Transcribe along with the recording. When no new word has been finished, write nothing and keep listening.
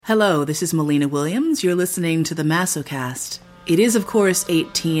Hello, this is Melina Williams. You're listening to the Masocast. It is, of course,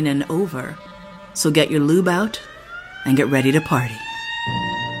 18 and over, so get your lube out and get ready to party.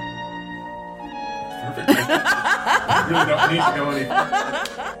 Perfect. I really don't need to go any further.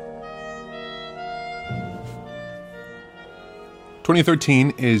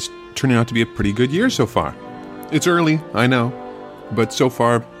 2013 is turning out to be a pretty good year so far. It's early, I know, but so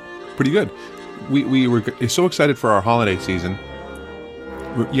far, pretty good. We were so excited for our holiday season.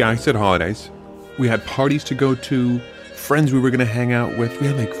 Yeah, I said holidays. We had parties to go to, friends we were going to hang out with. We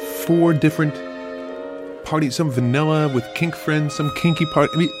had like 4 different parties, some vanilla with kink friends, some kinky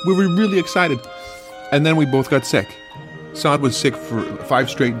party. I mean, we were really excited. And then we both got sick. Saad was sick for 5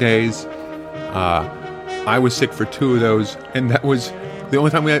 straight days. I was sick for 2 of those. And that was the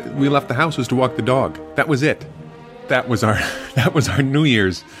only time we left the house was to walk the dog. That was it. That was our New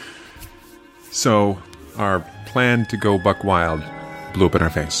Year's. So our plan to go buck wild blew up in our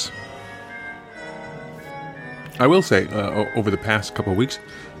face. I will say, over the past couple of weeks,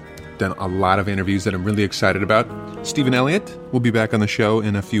 done a lot of interviews that I'm really excited about. Stephen Elliott will be back on the show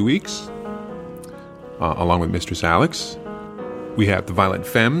in a few weeks, along with Mistress Alex. We have the Violent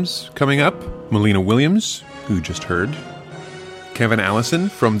Femmes coming up. Melina Williams, who you just heard. Kevin Allison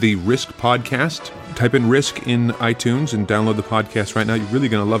from the Risk podcast. Type in Risk in iTunes and download the podcast right now. You're really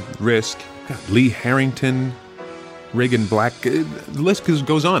going to love Risk. Lee Harrington, Reagan Black. The list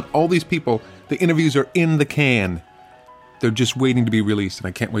goes on. All these people, the interviews are in the can. They're just waiting to be released, and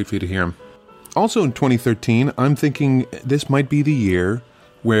I can't wait for you to hear them. Also in 2013, I'm thinking this might be the year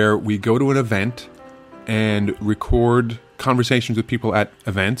where we go to an event and record conversations with people at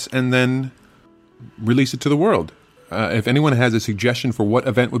events and then release it to the world. If anyone has a suggestion for what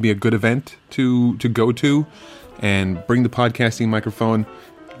event would be a good event to go to and bring the podcasting microphone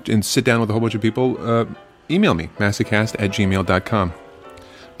and sit down with a whole bunch of people, email me, massacast@gmail.com.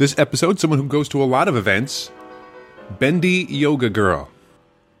 This episode, someone who goes to a lot of events, Bendyogagirl.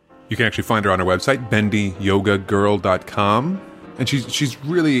 You can actually find her on her website, bendyogagirl.com. And she's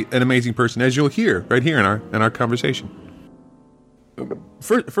really an amazing person, as you'll hear right here in our conversation.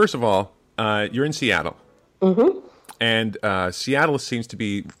 First of all, you're in Seattle. Mm-hmm. And Seattle seems to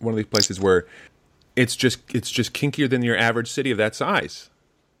be one of these places where it's just kinkier than your average city of that size.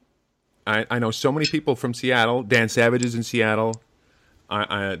 I know so many people from Seattle. Dan Savage is in Seattle.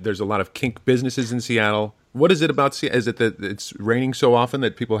 There's a lot of kink businesses in Seattle. What is it about Seattle? Is it that it's raining so often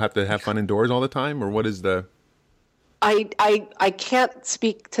that people have to have fun indoors all the time? Or what is the... I can't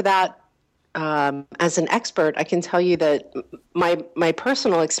speak to that as an expert. I can tell you that my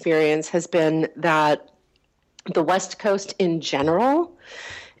personal experience has been that the West Coast in general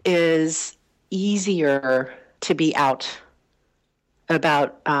is easier to be out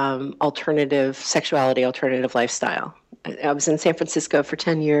about alternative sexuality, alternative lifestyle. I was in San Francisco for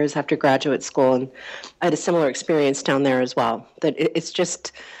 10 years after graduate school, and I had a similar experience down there as well. That it's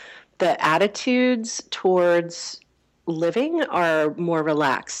just the attitudes towards living are more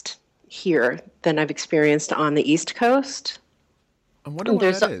relaxed here than I've experienced on the East Coast. I wonder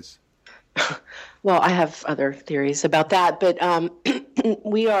what that is. Well, I have other theories about that, but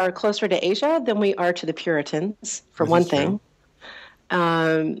we are closer to Asia than we are to the Puritans, for one thing.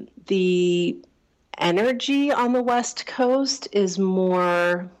 The energy on the West Coast is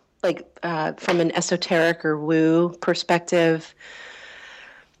more like from an esoteric or woo perspective.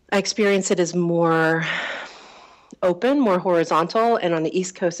 I experience it as more open, more horizontal, and on the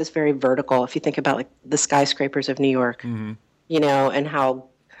East Coast it's very vertical. If you think about like the skyscrapers of New York, mm-hmm. And how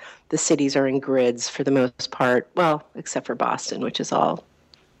the cities are in grids for the most part. Well, except for Boston, which is all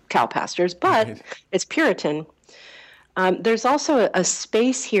cow pastures, but right. It's Puritan. There's also a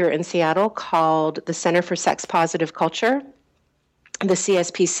space here in Seattle called the Center for Sex Positive Culture, the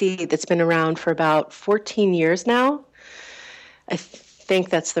CSPC, that's been around for about 14 years now. I think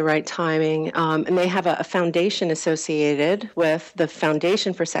that's the right timing. And they have a foundation associated with the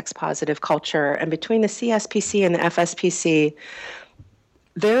Foundation for Sex Positive Culture. And between the CSPC and the FSPC,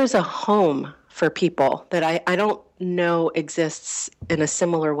 there's a home for people that I don't know exists in a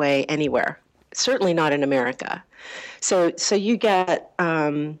similar way anywhere, certainly not in America. So you get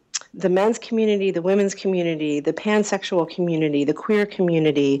the men's community, the women's community, the pansexual community, the queer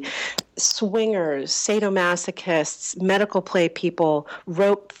community, swingers, sadomasochists, medical play people,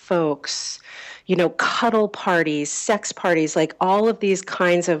 rope folks, cuddle parties, sex parties, like all of these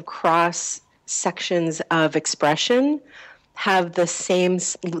kinds of cross sections of expression have the same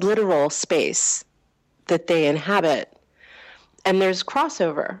literal space that they inhabit. And there's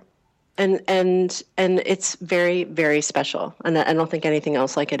crossover. And it's very, very special. And I don't think anything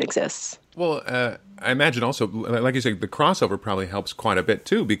else like it exists. Well, I imagine also, like you said, the crossover probably helps quite a bit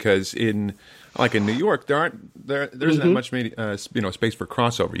too, because in New York, there isn't that much space for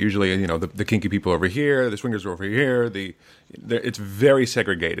crossover. Usually, the kinky people over here, the swingers are over here. It's very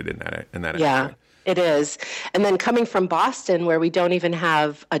segregated in that Yeah, aspect. it is. And then coming from Boston, where we don't even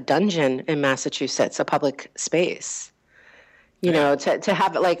have a dungeon in Massachusetts, a public space. To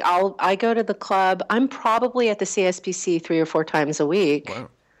have it, like, I go to the club. I'm probably at the CSPC 3 or 4 times a week. Wow.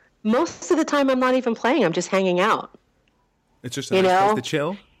 Most of the time, I'm not even playing. I'm just hanging out. It's just a nice place to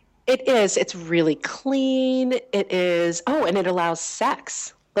chill. It is. It's really clean. It is. Oh, and it allows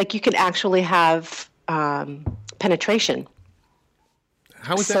sex. Like, you can actually have penetration.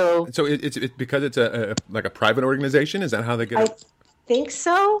 How is that? So it's because it's like a private organization? Is that how they get it? I think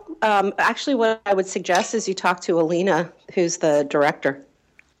so. Actually, what I would suggest is you talk to Alina, who's the director.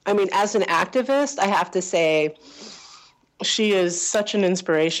 I mean, as an activist, I have to say she is such an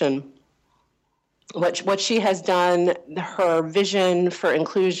inspiration. What she has done, her vision for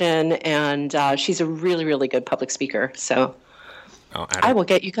inclusion, and she's a really, really good public speaker. So I will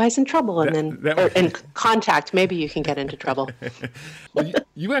get you guys in trouble, and then in contact. Maybe you can get into trouble. Well,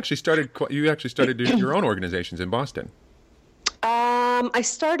 you actually started doing your own organizations in Boston. I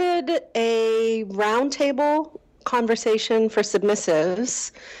started a roundtable conversation for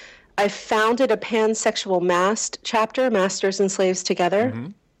submissives. I founded a pansexual MAST chapter, Masters and Slaves Together.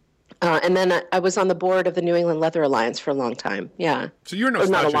 Mm-hmm. And then I was on the board of the New England Leather Alliance for a long time. Yeah. So you're no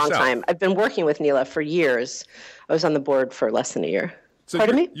slouch yourself. Not a long time. I've been working with Neela for years. I was on the board for less than a year. So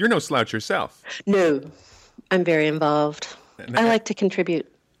Pardon me? You're no slouch yourself. No. I'm very involved. I like to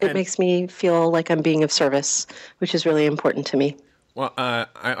contribute. It makes me feel like I'm being of service, which is really important to me. Well, I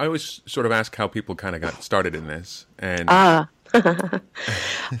always sort of ask how people kind of got started in this. And I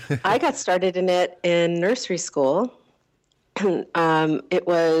got started in it in nursery school. We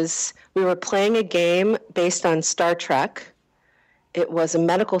were playing a game based on Star Trek. It was a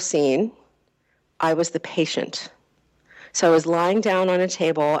medical scene. I was the patient. So I was lying down on a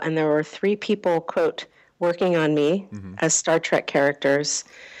table, and there were 3 people, quote, working on me as Star Trek characters.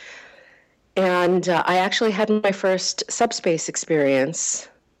 And I actually had my first subspace experience.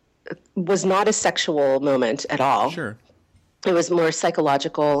 It was not a sexual moment at all. Sure. It was more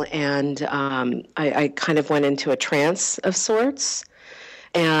psychological, and I kind of went into a trance of sorts.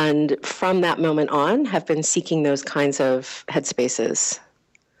 And from that moment on, have been seeking those kinds of headspaces.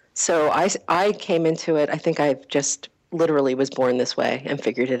 So I came into it, I think I just literally was born this way and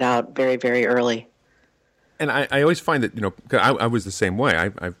figured it out very, very early. And I always find that, 'cause I was the same way.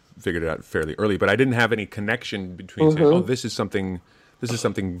 I figured it out fairly early, but I didn't have any connection between saying, oh, this is something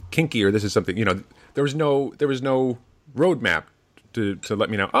kinky, or this is something, there was no roadmap to let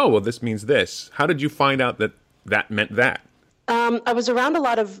me know, oh, well, this means this. How did you find out that meant that? I was around a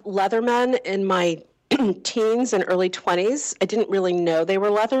lot of Leathermen in my teens and early 20s. I didn't really know they were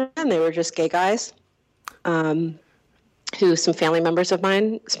Leathermen. They were just gay guys who some family members of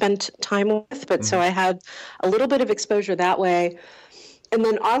mine spent time with. But so I had a little bit of exposure that way. And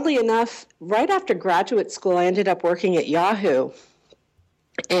then oddly enough, right after graduate school, I ended up working at Yahoo.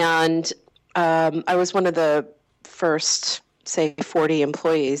 And I was one of the first, say, 40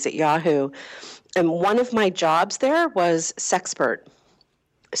 employees at Yahoo. And one of my jobs there was sexpert.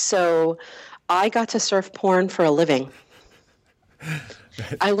 So I got to surf porn for a living.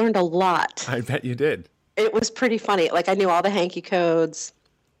 I learned a lot. I bet you did. It was pretty funny. Like, I knew all the hanky codes,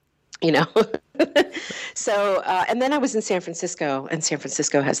 So, and then I was in San Francisco, and San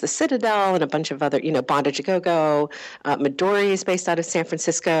Francisco has the Citadel and a bunch of other, Bondage A Go-Go. Midori is based out of San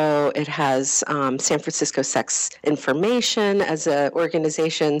Francisco. It has San Francisco Sex Information as an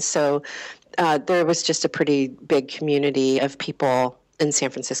organization. So there was just a pretty big community of people in San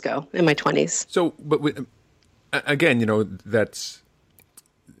Francisco in my 20s. So, but again, that's,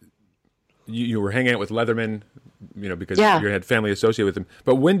 you were hanging out with Leatherman, because you had family associated with them.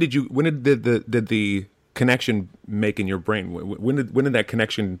 But when did the connection make in your brain? When did that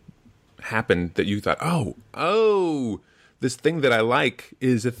connection happen that you thought, oh, this thing that I like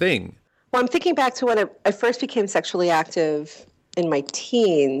is a thing? Well, I'm thinking back to when I first became sexually active in my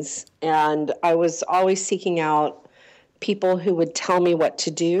teens, and I was always seeking out people who would tell me what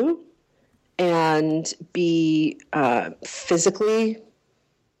to do and be physically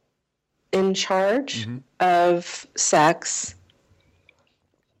in charge of sex.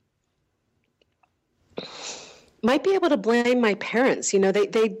 Might be able to blame my parents.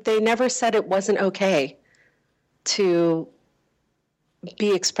 They never said it wasn't okay to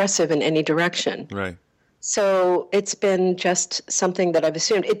be expressive in any direction. Right. So it's been just something that I've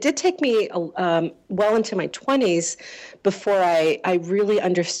assumed. It did take me well into my 20s before I really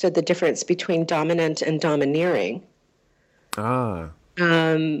understood the difference between dominant and domineering. Ah.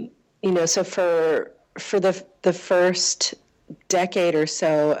 So for the first decade or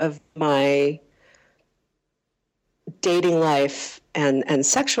so of my dating life and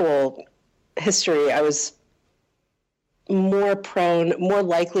sexual history, I was more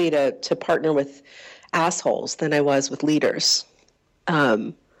likely to partner with assholes than I was with leaders.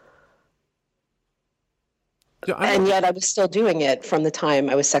 And yet I was still doing it from the time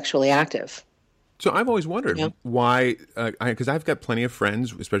I was sexually active. So I've always wondered why, because I've got plenty of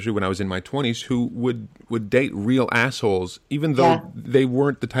friends, especially when I was in my 20s, who would date real assholes, even though they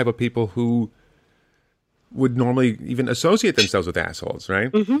weren't the type of people who would normally even associate themselves with assholes, right?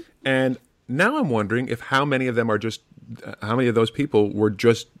 Mm-hmm. And now I'm wondering if how many of those people were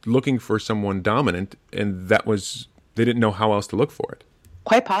just looking for someone dominant, and they didn't know how else to look for it.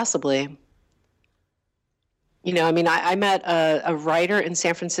 Quite possibly. I met a writer in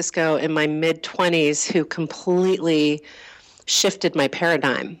San Francisco in my mid-20s who completely shifted my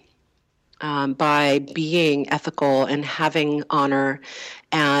paradigm by being ethical and having honor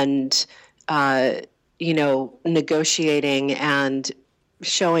and, negotiating and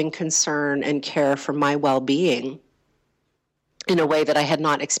showing concern and care for my well-being in a way that I had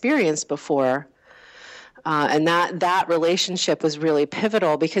not experienced before. And that relationship was really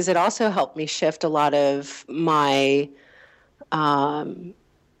pivotal because it also helped me shift a lot of my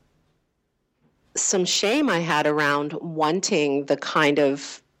some shame I had around wanting the kind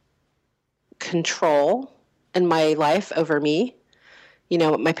of control in my life over me.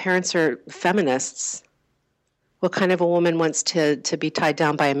 My parents are feminists. What kind of a woman wants to be tied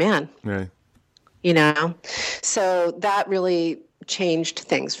down by a man? Right. So that really changed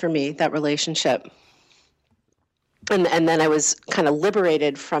things for me, that relationship. And then I was kind of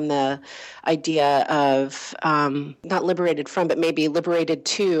liberated from the idea of, not liberated from, but maybe liberated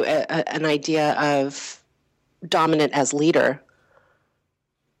to an idea of dominant as leader.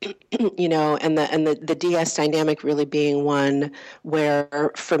 And the DS dynamic really being one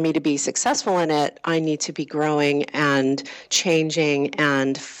where for me to be successful in it, I need to be growing and changing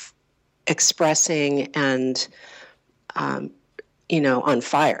and expressing and, on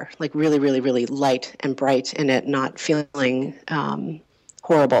fire, like really, really, really light and bright in it, not feeling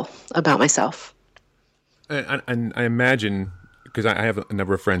horrible about myself. And I imagine, because I have a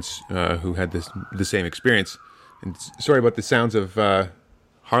number of friends who had the same experience, and sorry about the sounds of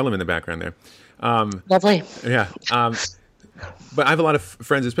Harlem in the background there. Lovely. Yeah. But I have a lot of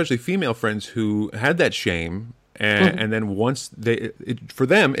friends, especially female friends, who had that shame, and then once for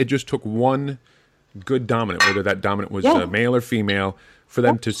them, it just took one good dominant, whether that dominant was male or female, for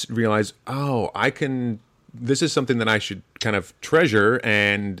them to realize, this is something that I should kind of treasure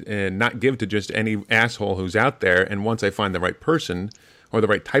and not give to just any asshole who's out there. And once I find the right person or the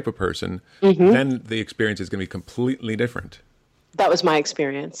right type of person, then the experience is going to be completely different. That was my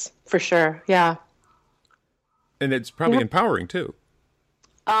experience, for sure. Yeah. And it's probably empowering too.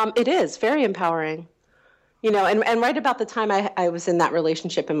 It is very empowering. And right about the time I was in that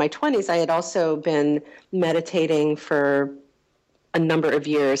relationship in my 20s, I had also been meditating for a number of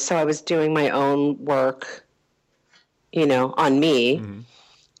years. So I was doing my own work, on me. Mm-hmm.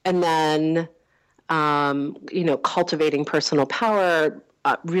 And then, cultivating personal power,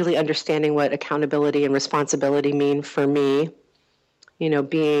 really understanding what accountability and responsibility mean for me,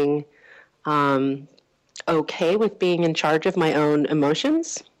 being okay with being in charge of my own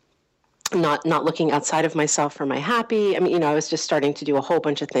emotions. Not looking outside of myself for my happy. I was just starting to do a whole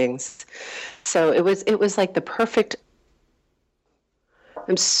bunch of things. So it was like the perfect.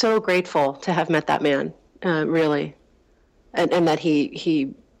 I'm so grateful to have met that man, really, and that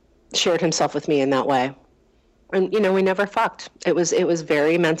he shared himself with me in that way. And we never fucked. It was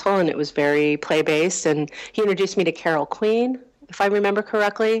very mental and it was very play based. And he introduced me to Carol Queen, if I remember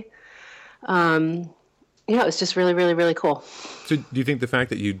correctly. It was just really, really, really cool. So do you think the fact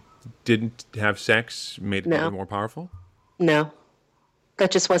that you didn't have sex made it more powerful? No, that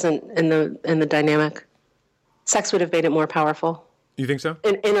just wasn't in the dynamic. Sex would have made it more powerful. You think so?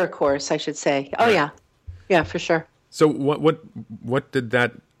 In intercourse, I should say. Oh yeah, for sure. So what did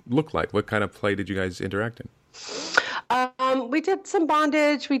that look like? What kind of play did you guys interact in? We did some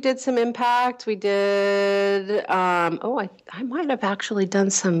bondage. We did some impact. We did. I might have actually done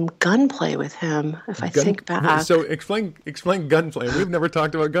some gunplay with him if I think back. So explain gunplay. We've never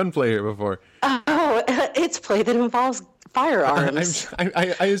talked about gunplay here before. Oh, it's play that involves firearms.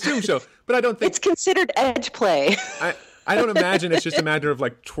 I assume so, but I don't think it's considered edge play. I don't imagine it's just a matter of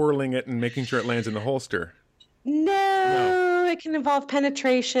like twirling it and making sure it lands in the holster. No, it can involve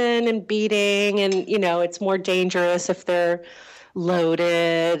penetration and beating, and it's more dangerous if they're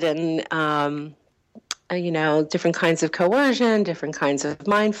loaded, and different kinds of coercion, different kinds of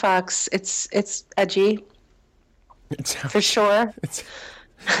mind fucks. It's edgy, for sure.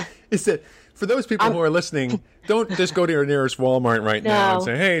 It's that for those people who are listening, don't just go to your nearest Walmart right now and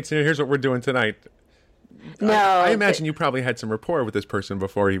say, "Hey, here's what we're doing tonight." No, I imagine you probably had some rapport with this person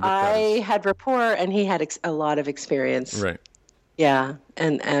before he. I had rapport, and he had a lot of experience. Right. Yeah,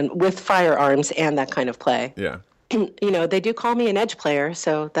 and with firearms and that kind of play. Yeah. They do call me an edge player,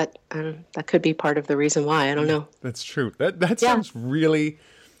 so that could be part of the reason why. I don't know. That's true. That sounds really.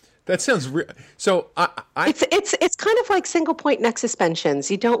 That sounds so. It's kind of like single point neck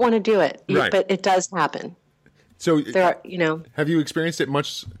suspensions. You don't want to do it, right. But it does happen. So there are, Have you experienced it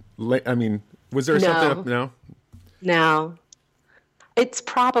much? I mean, was there something? No. No. It's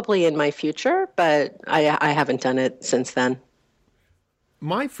probably in my future, but I haven't done it since then.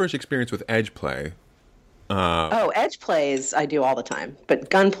 My first experience with edge play. Edge plays I do all the time, but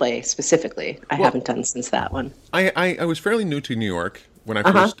gunplay specifically, I haven't done since that one. I was fairly new to New York when I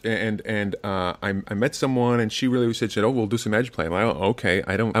first and I met someone, and she really said, "Oh, we'll do some edge play." I'm like, "Oh, okay."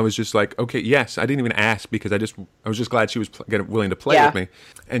 I was just like, "Okay, yes." I didn't even ask because I was just glad she was willing to play with me,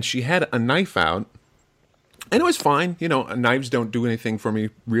 and she had a knife out. And it was fine. Knives don't do anything for me,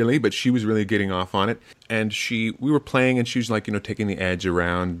 really, but she was really getting off on it. And we were playing, and she was like, taking the edge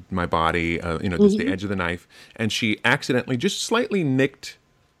around my body, just the edge of the knife. And she accidentally just slightly nicked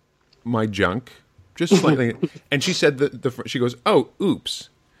my junk, just slightly. And she said, she goes, "Oh, oops."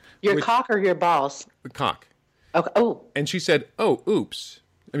 Your cock or your balls? The cock. Okay. Oh. And she said, "Oh, oops."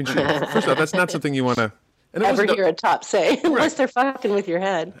 I mean, first off, that's not something you want to... ever hear a top say, unless they're fucking with your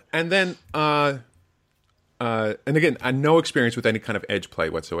head. And then... and again, I had no experience with any kind of edge play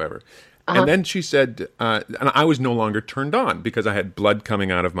whatsoever. And then she said, and I was no longer turned on because I had blood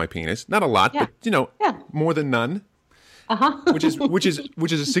coming out of my penis. Not a lot, but more than none. which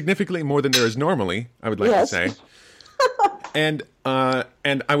is significantly more than there is normally, I would like to say. And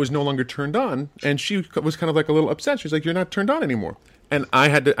I was no longer turned on, and she was kind of like a little upset. She was like, "You're not turned on anymore." And I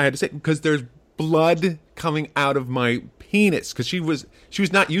had to say, because there's blood coming out of my penis, because she was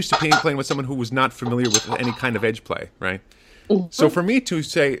not used to playing with someone who was not familiar with any kind of edge play, right? So for me to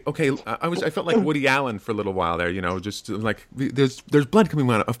say, okay, I felt like Woody Allen for a little while there, just like there's blood coming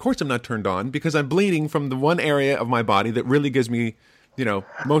out. Of course I'm not turned on because I'm bleeding from the one area of my body that really gives me,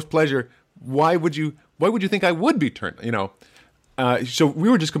 most pleasure. Why would you think I would be turned? So we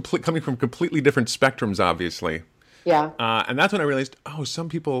were just coming from completely different spectrums, obviously. Yeah. And that's when I realized, some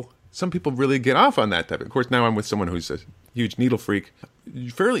people really get off on that type. Of course, now I'm with someone who's a huge needle freak.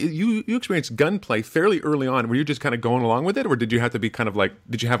 You experienced gunplay fairly early on. Were you just kind of going along with it, or did you have to be kind of like,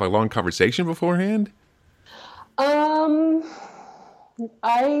 did you have a long conversation beforehand? I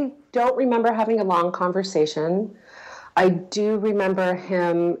don't remember having a long conversation. I do remember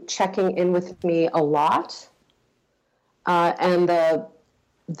him checking in with me a lot. And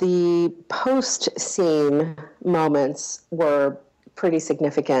the post-scene moments were pretty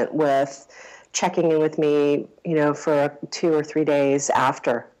significant, with checking in with me, for 2 or 3 days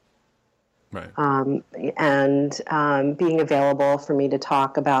after. Right. And being available for me to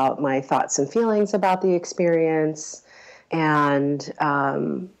talk about my thoughts and feelings about the experience. And,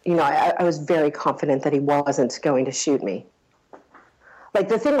 I was very confident that he wasn't going to shoot me. Like,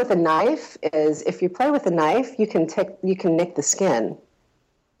 the thing with a knife is, if you play with a knife, you can nick the skin.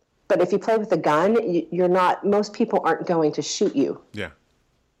 But if you play with a gun, most people aren't going to shoot you. Yeah.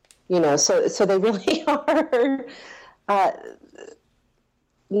 So they really are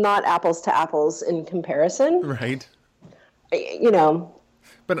not apples to apples in comparison. Right.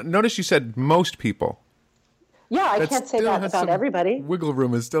 But notice you said most people. Yeah, I can't say that about everybody. Wiggle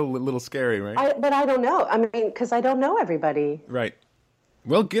room is still a little scary, right? But I don't know. I mean, because I don't know everybody. Right.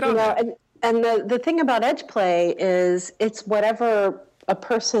 Well, get on that. And the thing about edge play is it's whatever a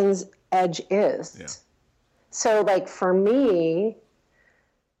person's edge is. Yeah. So, like, for me,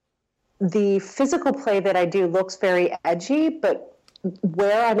 the physical play that I do looks very edgy, but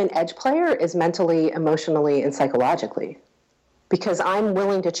where I'm an edge player is mentally, emotionally, and psychologically. Because I'm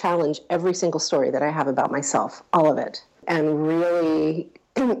willing to challenge every single story that I have about myself, all of it, and really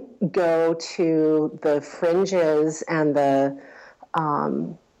go to the fringes and the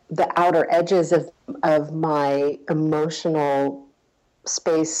outer edges of my emotional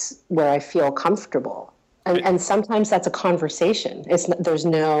space where I feel comfortable. And sometimes that's a conversation. There's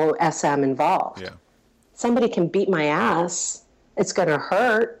no SM involved. Yeah. Somebody can beat my ass. It's going to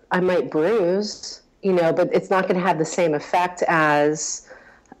hurt. I might bruise. but it's not going to have the same effect as,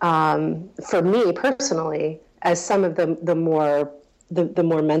 for me personally, as some of the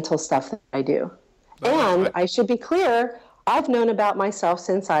more mental stuff that I do. And I should be clear, I've known about myself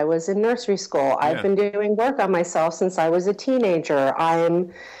since I was in nursery school. I've been doing work on myself since I was a teenager. I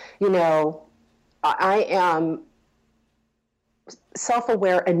am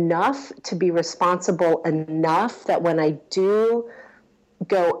self-aware enough to be responsible enough that when I do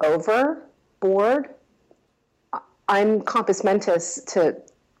go overboard, I'm compos mentis to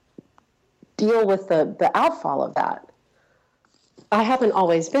deal with the outfall of that. I haven't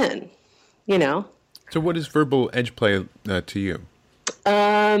always been, So what is verbal edge play to you?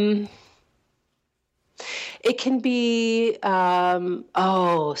 It can be,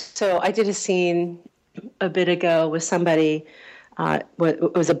 so I did a scene a bit ago with somebody,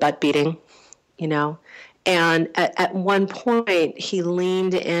 it was a butt beating, and at one point he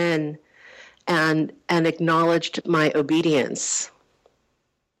leaned in and acknowledged my obedience.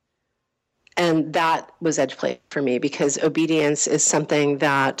 And that was edge play for me, because obedience is something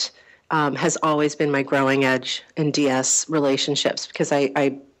that has always been my growing edge in DS relationships, because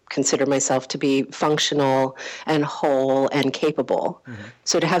I consider myself to be functional and whole and capable. Mm-hmm.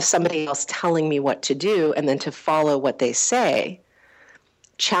 So to have somebody else telling me what to do and then to follow what they say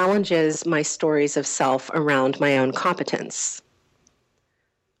challenges my stories of self around my own competence.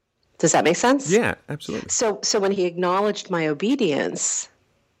 Does that make sense? Yeah, absolutely. So when he acknowledged my obedience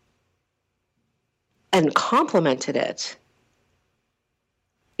and complimented it,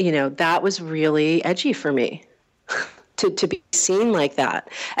 that was really edgy for me. To be seen like that,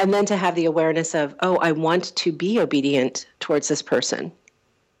 and then to have the awareness of, I want to be obedient towards this person.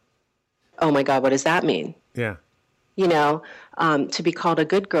 Oh my God, what does that mean? Yeah. To be called a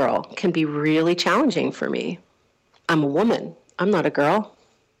good girl can be really challenging for me. I'm a woman. I'm not a girl.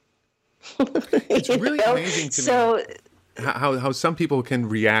 It's really amazing to me how some people can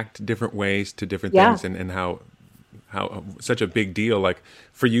react different ways to different things, and how such a big deal. Like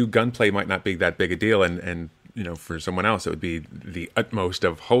for you, gunplay might not be that big a deal, and for someone else, it would be the utmost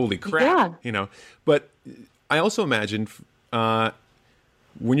of holy crap, But I also imagine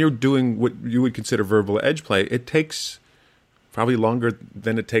when you're doing what you would consider verbal edge play, it takes probably longer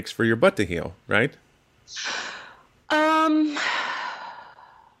than it takes for your butt to heal, right?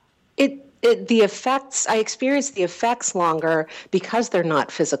 The effects, I experience the effects longer because they're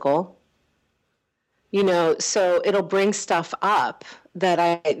not physical. So it'll bring stuff up that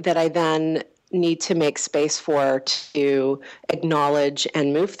I then need to make space for, to acknowledge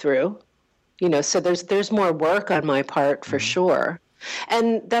and move through, so there's more work on my part for sure.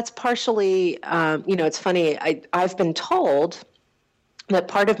 And that's partially, it's funny. I've been told that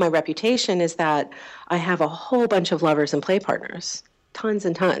part of my reputation is that I have a whole bunch of lovers and play partners, tons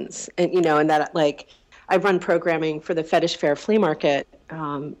and tons. And, and that I run programming for the Fetish Fair Flea Market,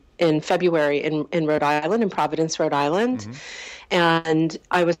 in February in Rhode Island, in Providence, Rhode Island. Mm-hmm. And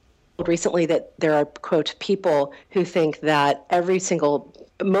I was recently that there are, quote, people who think that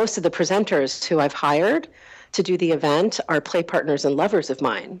most of the presenters who I've hired to do the event are play partners and lovers of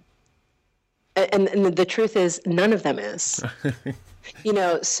mine. And the truth is, none of them is.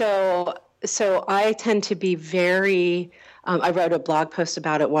 So I tend to be very, I wrote a blog post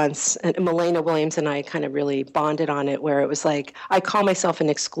about it once, and Milena Williams and I kind of really bonded on it, where it was like, I call myself an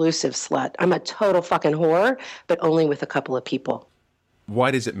exclusive slut. I'm a total fucking whore, but only with a couple of people.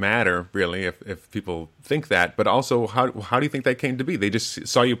 Why does it matter, really, if people think that? But also, how do you think that came to be? They just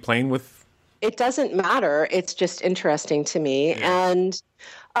saw you playing with... It doesn't matter. It's just interesting to me. Yeah. And,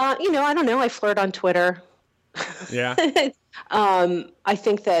 I don't know. I flirt on Twitter. Yeah. I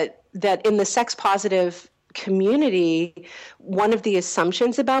think that in the sex-positive community, one of the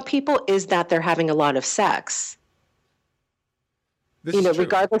assumptions about people is that they're having a lot of sex.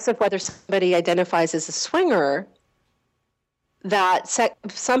 Regardless of whether somebody identifies as a swinger... that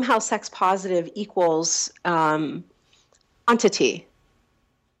somehow sex positive equals quantity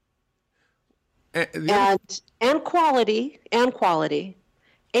and quality,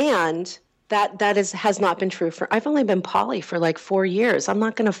 and that has not been true for. I've only been poly for like 4 years. I'm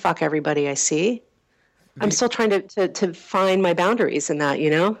not going to fuck everybody I see. I'm still trying to find my boundaries in that,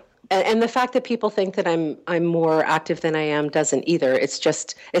 And the fact that people think that I'm more active than I am doesn't either.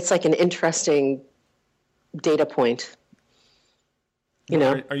 It's like an interesting data point.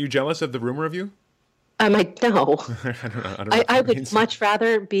 Are you jealous of the rumor of you? No. I don't know. I would much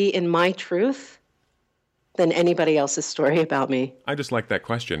rather be in my truth than anybody else's story about me. I just like that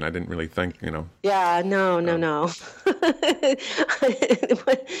question. I didn't really think, Yeah, no.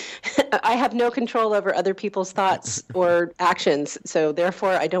 I have no control over other people's thoughts or actions, so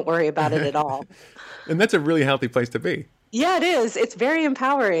therefore I don't worry about it at all. And that's a really healthy place to be. Yeah, it is. It's very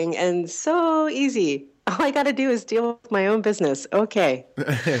empowering and so easy. All I got to do is deal with my own business. Okay.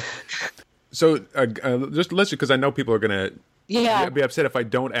 So just listen, because I know people are going to be upset if I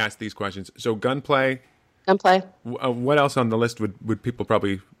don't ask these questions. So gunplay. Gunplay. What else on the list would people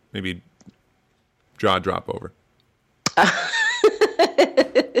probably maybe jaw drop over?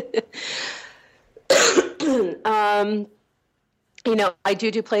 I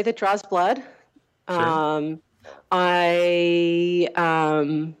do play that draws blood. Sure. I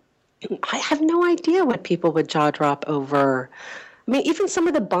have no idea what people would jaw drop over. I mean, even some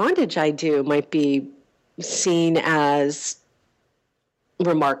of the bondage I do might be seen as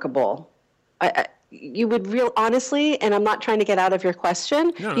remarkable. You would honestly, and I'm not trying to get out of your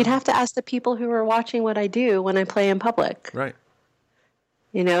question, you'd have to ask the people who are watching what I do when I play in public. Right.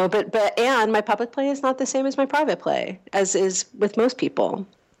 And my public play is not the same as my private play, as is with most people.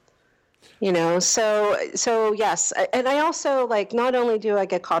 So yes. And I also, not only do I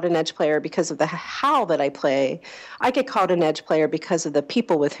get called an edge player because of the how that I play, I get called an edge player because of the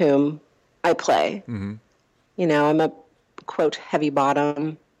people with whom I play. Mm-hmm. I'm a, quote, heavy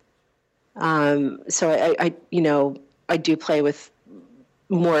bottom. So I do play with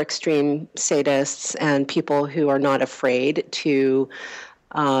more extreme sadists and people who are not afraid to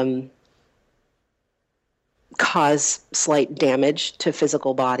cause slight damage to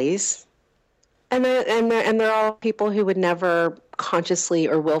physical bodies. And they're all people who would never consciously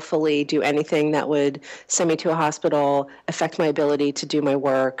or willfully do anything that would send me to a hospital, affect my ability to do my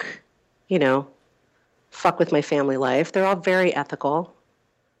work, fuck with my family life. They're all very ethical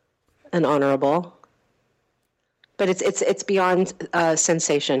and honorable. But it's beyond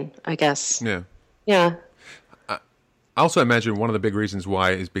sensation, I guess. Yeah. Yeah. I also imagine one of the big reasons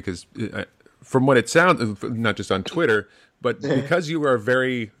why is because, from what it sounds, not just on Twitter, but because you are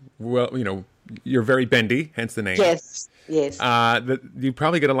very you're very bendy, hence the name. Yes. You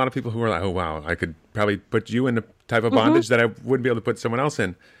probably get a lot of people who are like, oh, wow, I could probably put you in a type of bondage that I wouldn't be able to put someone else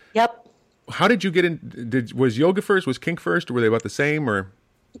in. Yep. How did you get in? Was yoga first? Was kink first? Or were they about the same? Or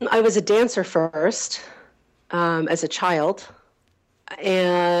I was a dancer first as a child.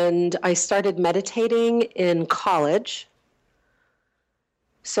 And I started meditating in college.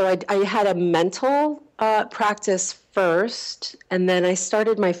 So I had a mental practice first, and then I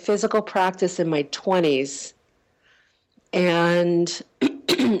started my physical practice in my 20s. And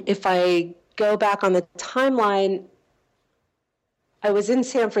if I go back on the timeline, I was in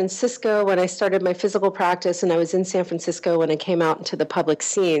San Francisco when I started my physical practice, and I was in San Francisco when I came out into the public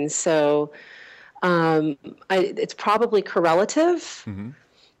scene. So it's probably correlative. Mm-hmm.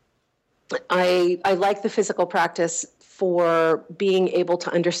 I like the physical practice for being able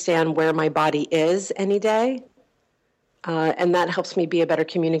to understand where my body is any day. And that helps me be a better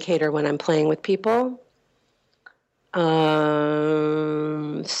communicator when I'm playing with people.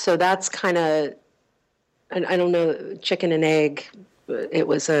 So that's kind of, I don't know, chicken and egg. It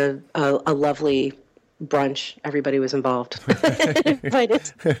was a lovely brunch. Everybody was involved.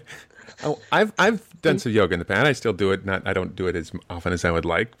 Invited. Oh, I've done some yoga in the past. I still do it. I don't do it as often as I would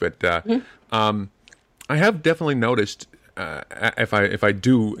like, but I have definitely noticed if I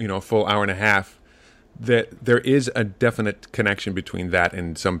do a full hour and a half that there is a definite connection between that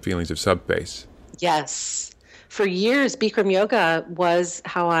and some feelings of subbase. Yes, for years Bikram yoga was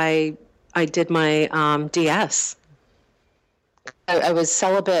how I did my DS. I was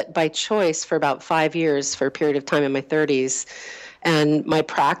celibate by choice for about 5 years for a period of time in my 30s. And my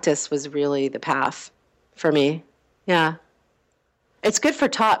practice was really the path for me. Yeah. It's good for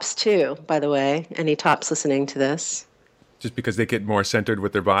tops, too, by the way. Any tops listening to this? Just because they get more centered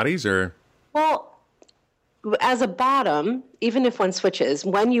with their bodies, or? Well, as a bottom, even if one switches,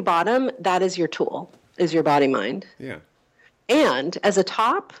 when you bottom, that is your tool, is your body mind. Yeah. And as a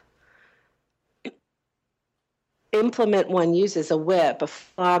top, implement one uses, a whip, a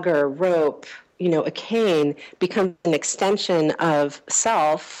flogger, rope, a cane, becomes an extension of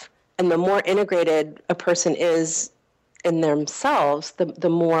self. And the more integrated a person is in themselves, the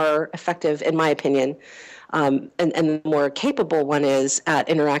more effective, in my opinion, and the more capable one is at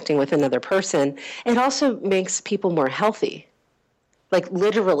interacting with another person. It also makes people more healthy, like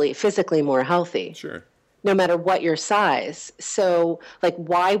literally, physically more healthy. Sure. No matter what your size. So,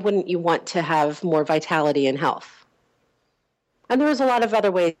 why wouldn't you want to have more vitality and health? And there's a lot of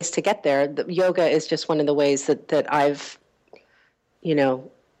other ways to get there. Yoga is just one of the ways that I've,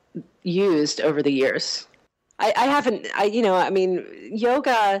 used over the years. I haven't, I mean,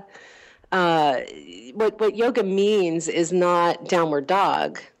 yoga, what yoga means is not downward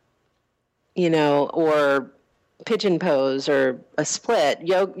dog, or pigeon pose or a split.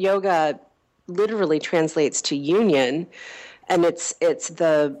 Yoga literally translates to union, and it's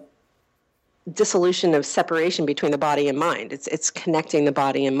the dissolution of separation between the body and mind. It's connecting the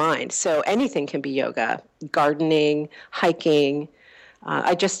body and mind. So anything can be yoga: gardening, hiking.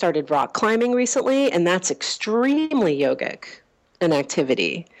 I just started rock climbing recently, and that's extremely yogic an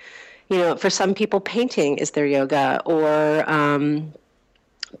activity. For some people, painting is their yoga, or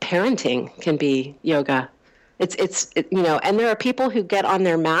parenting can be yoga. And there are people who get on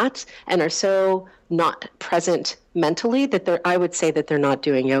their mat and are so not present mentally that I would say that they're not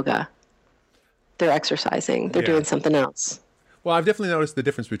doing yoga. They're exercising. They're doing something else. Well, I've definitely noticed the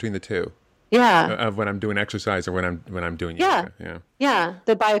difference between the two. Yeah. Of when I'm doing exercise or when I'm doing yoga. Yeah. Yeah.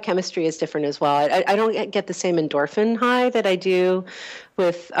 The biochemistry is different as well. I don't get the same endorphin high that I do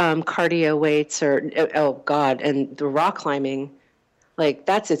with cardio weights and the rock climbing. Like,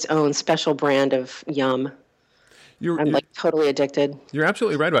 that's its own special brand of yum. I'm totally addicted. You're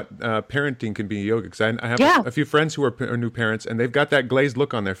absolutely right about parenting can be yoga. Because I have a few friends who are new parents, and they've got that glazed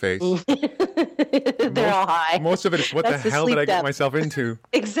look on their face. They're all high. Most of it is, what the hell did I get myself into?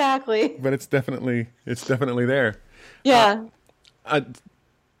 Exactly. But it's definitely there. Yeah.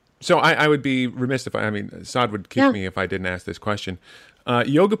 So I would be remiss Saad would kick me if I didn't ask this question.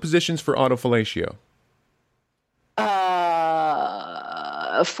 Yoga positions for autofellatio.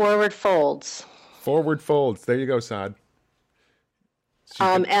 Forward folds. Forward folds. There you go, Saad.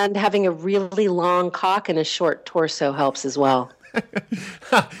 And having a really long cock and a short torso helps as well.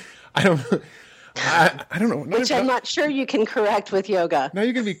 I don't know. Which I'm not sure you can correct with yoga. Now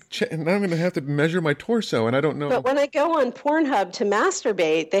I'm going to have to measure my torso, and I don't know. But when I go on Pornhub to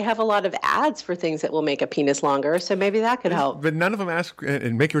masturbate, they have a lot of ads for things that will make a penis longer, so maybe that could help. But none of them ask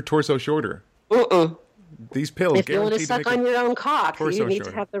and make your torso shorter. These pills. If you want to suck on your own cock, you need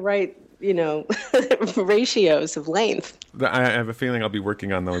to have the right, ratios of length. I have a feeling I'll be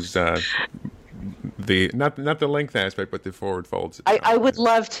working on those. Not the length aspect, but the forward folds. I would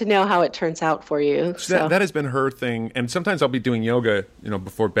love to know how it turns out for you. So. That has been her thing, and sometimes I'll be doing yoga,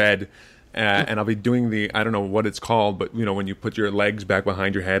 before bed, and I'll be doing I don't know what it's called, but when you put your legs back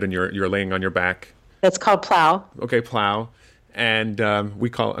behind your head and you're laying on your back. That's called plow. Okay, plow, and we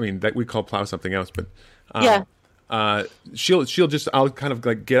call plow something else, but. She'll just, I'll kind of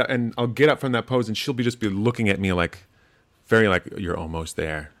like get up, and I'll get up from that pose, and she'll just be looking at me like, very like, you're almost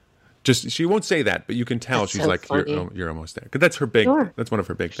there. Just, she won't say that, but you can tell that's she's so like, you're almost there. Because that's her that's one of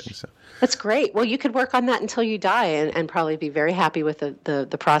her big things. So. That's great. Well, you could work on that until you die, and probably be very happy with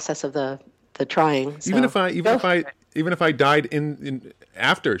the process of the trying. So. Even if I died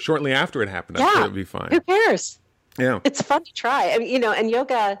shortly after it happened, I'm sure it would be fine. Who cares? Yeah, it's fun to try. And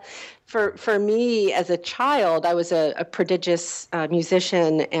yoga, for me as a child, I was a prodigious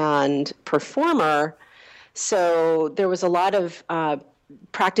musician and performer. So there was a lot of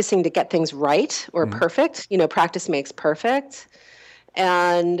practicing to get things right or perfect. Practice makes perfect.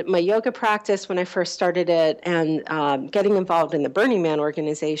 And my yoga practice, when I first started it, and getting involved in the Burning Man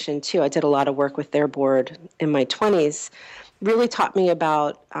organization too, I did a lot of work with their board in my 20s, really taught me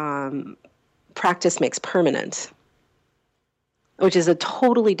about practice makes permanent, which is a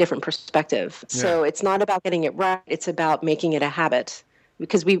totally different perspective. Yeah. So it's not about getting it right. It's about making it a habit,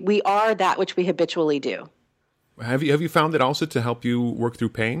 because we are that which we habitually do. Have you found it also to help you work through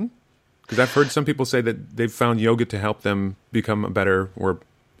pain? Because I've heard some people say that they've found yoga to help them become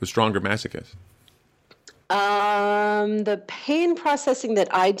a stronger masochist. The pain processing that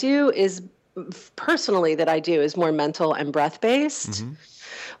I do is more mental and breath-based. Mm-hmm.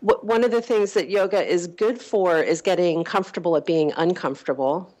 One of the things that yoga is good for is getting comfortable at being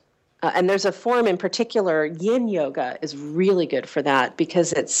uncomfortable. And there's a form in particular, yin yoga is really good for that,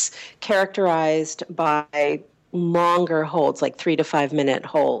 because it's characterized by longer holds, like 3 to 5 minute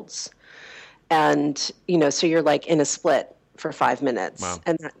holds. And, so you're like in a split for 5 minutes. Wow.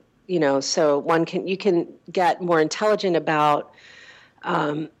 And, so you can get more intelligent about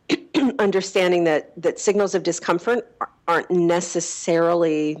understanding that signals of discomfort aren't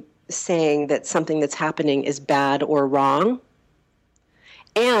necessarily saying that something that's happening is bad or wrong.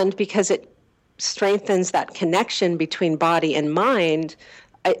 And because it strengthens that connection between body and mind,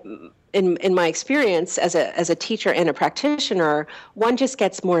 in my experience as a teacher and a practitioner, one just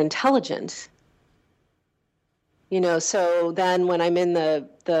gets more intelligent. So then when I'm in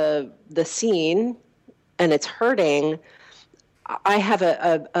the scene and it's hurting, I have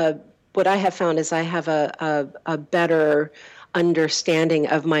what I have found is I have a better understanding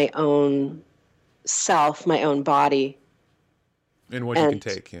of my own self, my own body. And what you can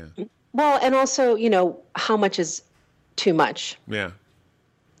take, yeah. Well, and also, how much is too much. Yeah.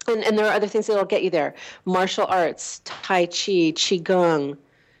 And there are other things that'll get you there. Martial arts, Tai Chi, Qigong,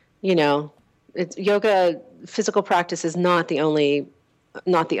 it's yoga, physical practice is not the only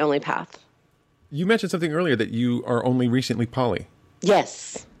path. You mentioned something earlier that you are only recently poly.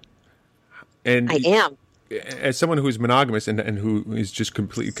 Yes. And I am. As someone who is monogamous and who is just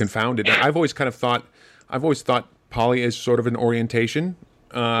completely confounded, I've always thought poly is sort of an orientation.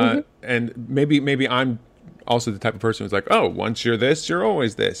 And maybe I'm also the type of person who's like, oh, once you're this, you're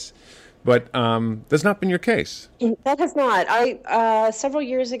always this. But that's not been your case. That has not. Several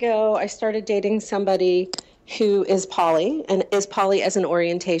years ago, I started dating somebody who is poly and is poly as an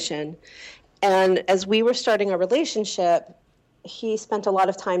orientation. And as we were starting a relationship, he spent a lot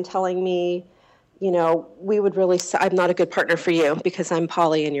of time telling me, I'm not a good partner for you because I'm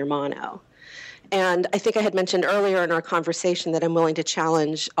poly and you're mono. And I think I had mentioned earlier in our conversation that I'm willing to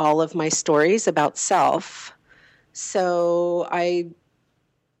challenge all of my stories about self. So I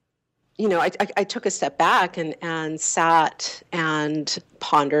took a step back and sat and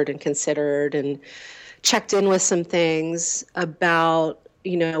pondered and considered and checked in with some things about,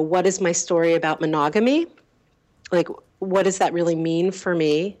 what is my story about monogamy? Like, what does that really mean for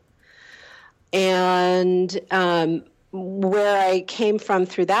me? And where I came from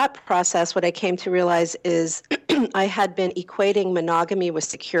through that process, what I came to realize is I had been equating monogamy with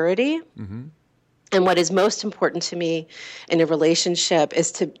security. Mm-hmm. And what is most important to me in a relationship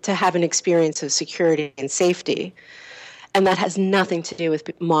is to have an experience of security and safety. And that has nothing to do with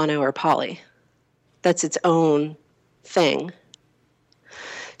mono or poly. That's its own thing.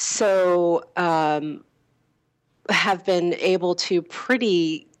 So have been able to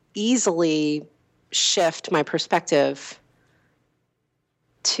pretty easily shift my perspective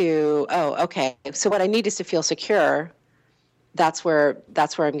to, okay, so what I need is to feel secure. That's where I'm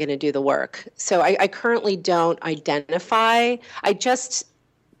going to do the work. So I currently don't identify. I just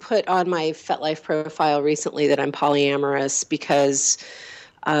put on my FetLife profile recently that I'm polyamorous because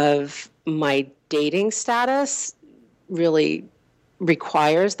of my dating status really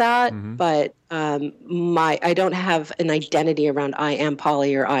requires that. Mm-hmm. But I don't have an identity around I am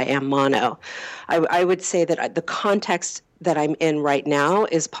poly or I am mono. I would say that the context that I'm in right now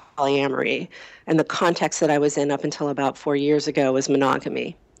is polyamory. And the context that I was in up until about 4 years ago was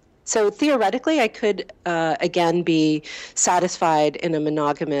monogamy. So theoretically, I could, again, be satisfied in a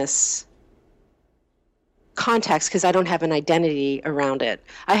monogamous context because I don't have an identity around it.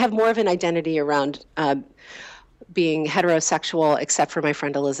 I have more of an identity around being heterosexual, except for my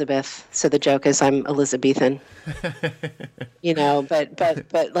friend Elizabeth. So the joke is I'm Elizabethan,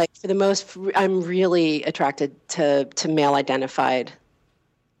 but like for the most, I'm really attracted to male identified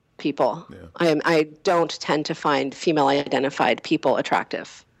people. Yeah. I don't tend to find female identified people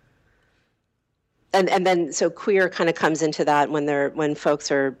attractive. And then so queer kind of comes into that when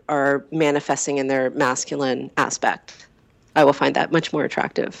folks are manifesting in their masculine aspect. I will find that much more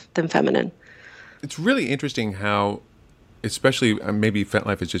attractive than feminine. It's really interesting how, especially maybe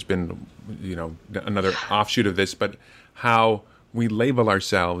FetLife has just been, another offshoot of this, but how we label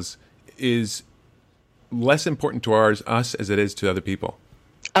ourselves is less important to us as it is to other people.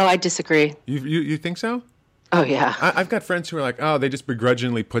 Oh, I disagree. You think so? Oh, yeah. I've got friends who are like, they just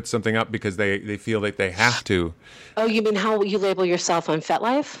begrudgingly put something up because they feel like they have to. Oh, you mean how you label yourself on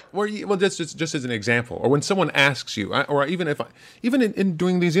FetLife? Well, just as an example. Or when someone asks you, or even in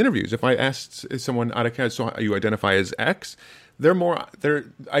doing these interviews, if I asked someone out of character, so you identify as X,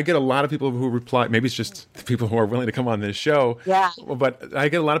 I get a lot of people who reply, maybe it's just the people who are willing to come on this show. Yeah. But I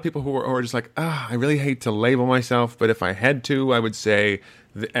get a lot of people who are just like, I really hate to label myself, but if I had to, I would say,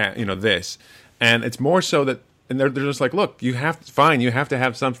 this. And it's more so that, and they're just like, look, you have to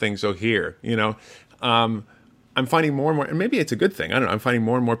have something. So here, I'm finding more and more, and maybe it's a good thing. I don't know. I'm finding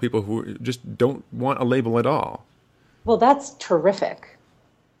more and more people who just don't want a label at all. Well, that's terrific.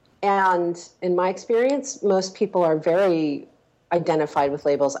 And in my experience, most people are very identified with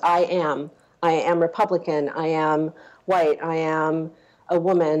labels. I am Republican. I am white. I am a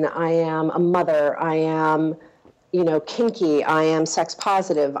woman. I am a mother. I am kinky, I am sex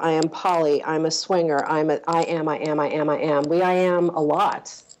positive, I am poly, I'm a swinger, I am. I am a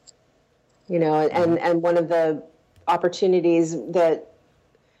lot. And one of the opportunities that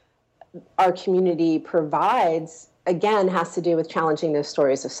our community provides, again, has to do with challenging those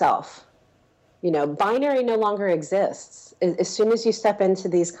stories of self. Binary no longer exists. As soon as you step into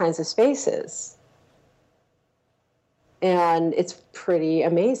these kinds of spaces, and it's pretty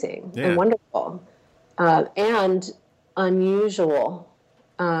amazing and wonderful. And unusual.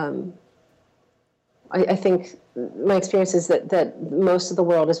 I think my experience is that most of the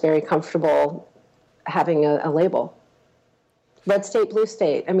world is very comfortable having a label. Red state, blue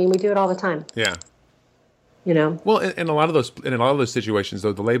state. I mean, we do it all the time. Yeah. You know. Well, in a lot of those situations,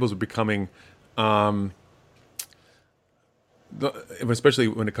 though, the labels are becoming, especially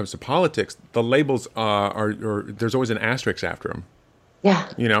when it comes to politics, the labels are there's always an asterisk after them. Yeah.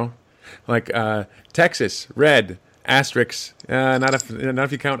 You know, like Texas, red. Asterisk, not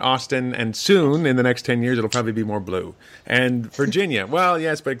if you count Austin, and soon in the next 10 years it'll probably be more blue. And Virginia, well,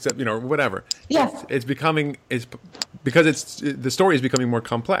 yes, but except whatever. Yeah, it's because the story is becoming more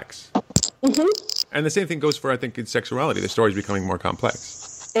complex. Mm-hmm. And the same thing goes for, I think, in sexuality. The story is becoming more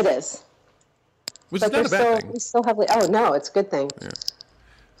complex. It is, which but is not a bad thing. We still have. Oh no, it's a good thing.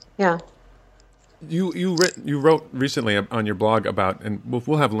 Yeah. You wrote recently on your blog about, and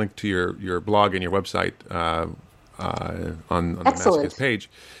we'll have a link to your blog and your website. On the Masochist page,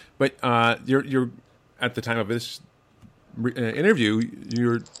 but you're at the time of this interview,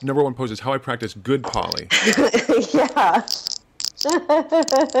 your number one post is how I practice good poly. Yeah.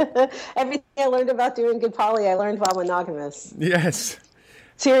 Everything I learned about doing good poly, I learned while monogamous. Yes.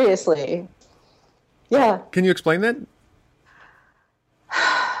 Seriously. Yeah. Can you explain that?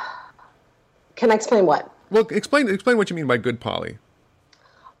 Can I explain what? Well, explain what you mean by good poly.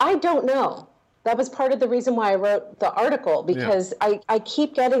 I don't know. That was part of the reason why I wrote the article, because I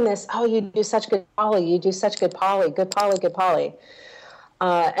keep getting this, oh, you do such good poly, you do such good poly, good poly, good poly.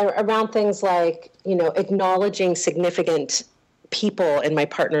 Around things like, acknowledging significant people in my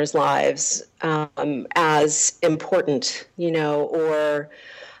partner's lives as important, or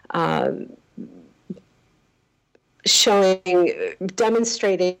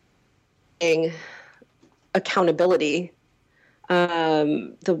demonstrating accountability.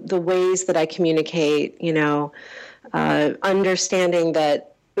 The ways that I communicate, understanding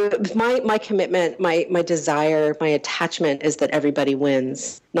that my commitment, my desire, my attachment is that everybody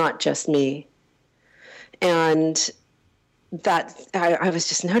wins, not just me. And that I was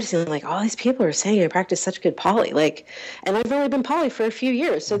just noticing, like, all these people are saying I practice such good poly, and I've only been poly for a few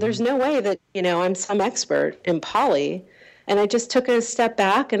years, so there's no way that, I'm some expert in poly. And I just took a step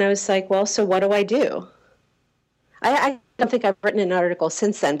back and I was like, well, so what do I do? I don't think I've written an article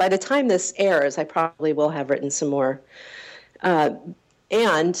since then. By the time this airs, I probably will have written some more.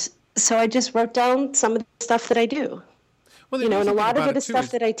 And so I just wrote down some of the stuff that I do. Well, and a lot of it is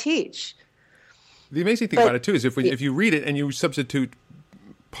stuff that I teach. The amazing thing about it, too, is if you read it and you substitute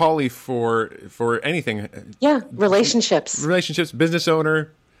poly for anything. Yeah, relationships, business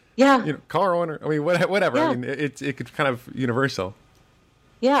owner. Yeah. Car owner. I mean, whatever. Yeah. I mean, it could kind of universal.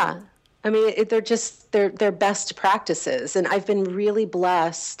 Yeah. I mean, they're best practices. And I've been really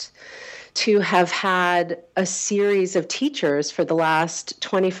blessed to have had a series of teachers for the last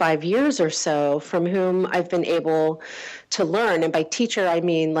 25 years or so from whom I've been able to learn. And by teacher, I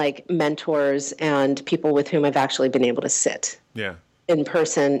mean like mentors and people with whom I've actually been able to sit in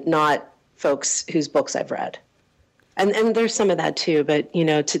person, not folks whose books I've read. And there's some of that too, but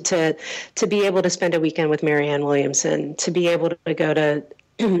to be able to spend a weekend with Marianne Williamson, to be able to go to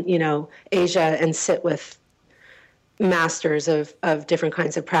Asia and sit with masters of different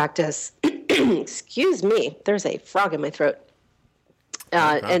kinds of practice. Excuse me, there's a frog in my throat.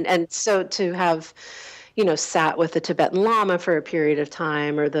 And so to have, sat with the Tibetan Lama for a period of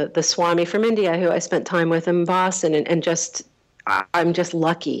time, or the Swami from India who I spent time with in Boston, and just, I'm just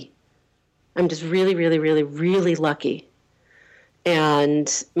lucky. I'm just really, really, really, really lucky.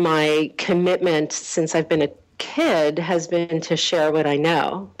 And my commitment since I've been a kid has been to share what I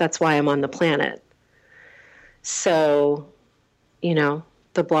know. That's why I'm on the planet. So, the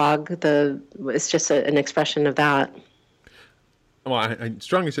blog, it's just an expression of that. Well, I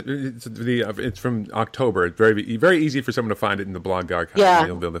strongly said it's from October. It's very, very easy for someone to find it in the blog archive. Yeah.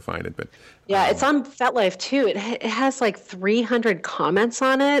 You'll be able to find it. But it's on FetLife too. It has like 300 comments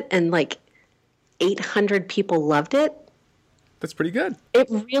on it, and like 800 people loved it. That's pretty good. It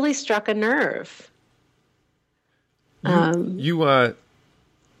really struck a nerve. You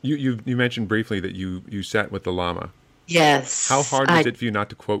mentioned briefly that you sat with the Lama. Yes. How hard was it for you not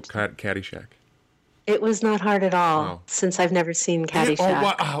to quote Caddyshack? It was not hard at all, since I've never seen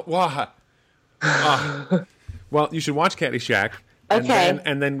Caddyshack. Well, you should watch Caddyshack. Okay.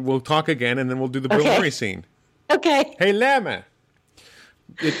 And then we'll talk again, and then we'll do the Bill Murray scene. Okay. Hey, Lama.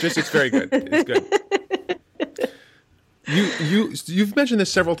 It's very good. It's good. You've mentioned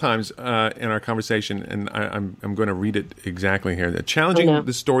this several times in our conversation, and I'm going to read it exactly here. Challenging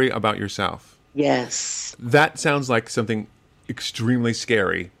the story about yourself. Yes. That sounds like something extremely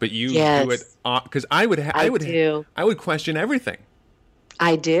scary, but you do it because I would question everything.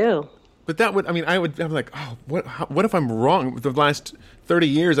 I do. But that would, I mean, I'm like, oh, what if I'm wrong? The last 30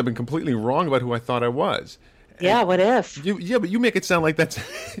 years, I've been completely wrong about who I thought I was. Yeah, what if? But you make it sound like that's,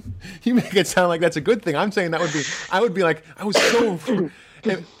 you make it sound like that's a good thing. I'm saying I would be like, I was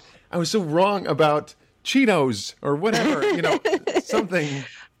so wrong about Cheetos or whatever, something.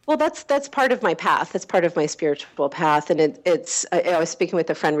 Well, that's part of my path. That's part of my spiritual path. And I was speaking with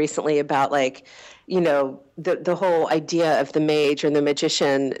a friend recently about the whole idea of the mage or the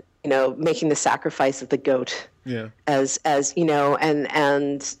magician, making the sacrifice of the goat. Yeah. As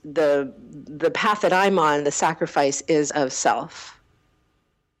and the path that I'm on, the sacrifice is of self.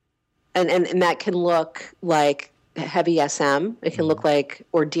 And that can look like heavy SM. It can look like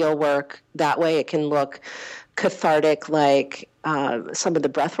ordeal work that way. It can look cathartic, like some of the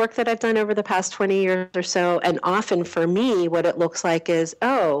breath work that I've done over the past 20 years or so. And often for me, what it looks like is,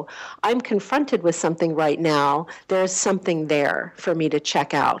 I'm confronted with something right now. There's something there for me to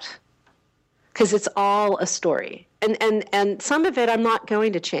check out. Because it's all a story. And some of it I'm not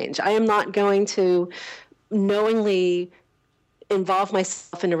going to change. I am not going to knowingly involve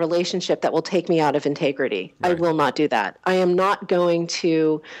myself in a relationship that will take me out of integrity. Right. I will not do that. I am not going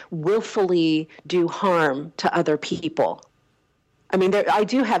to willfully do harm to other people. I mean, I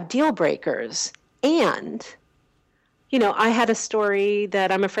do have deal breakers. And, I had a story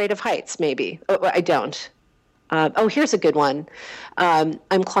that I'm afraid of heights, maybe. Oh, I don't. Here's a good one. I'm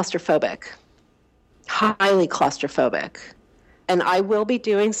claustrophobic. Highly claustrophobic. And I will be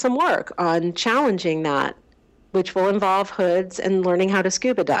doing some work on challenging that, which will involve hoods and learning how to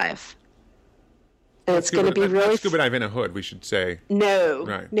scuba dive. And it's going to be really... Scuba dive in a hood, we should say. No,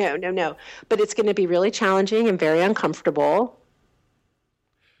 right. No. But it's going to be really challenging and very uncomfortable.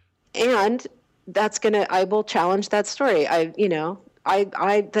 And I will challenge that story.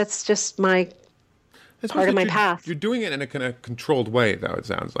 That's just part of my path. You're doing it in a kind of controlled way, though, it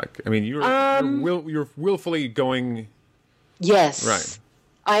sounds like. I mean, you're willfully going... Yes. Right.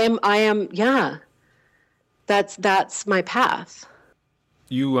 I am, yeah. That's my path.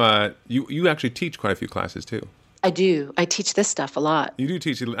 You actually teach quite a few classes, too. I do. I teach this stuff a lot. You do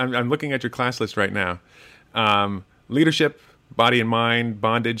teach. I'm looking at your class list right now. Leadership, body and mind,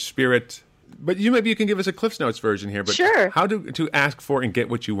 bondage, spirit. But maybe you can give us a Cliff's Notes version here. But sure. How to ask for and get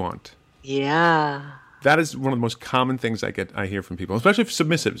what you want. Yeah. That is one of the most common things I hear from people, especially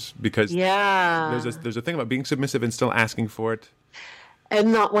submissives, because there's a thing about being submissive and still asking for it.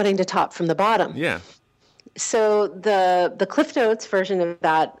 And not wanting to top from the bottom. Yeah. So the Cliff Notes version of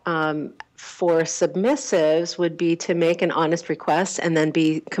that for submissives would be to make an honest request and then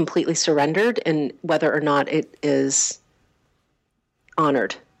be completely surrendered in whether or not it is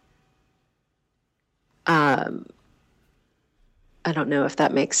honored. I don't know if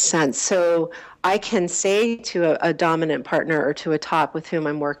that makes sense. So I can say to a dominant partner or to a top with whom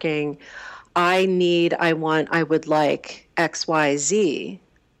I'm working, I would like X, Y, Z.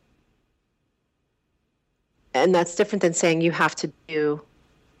 And that's different than saying you have to do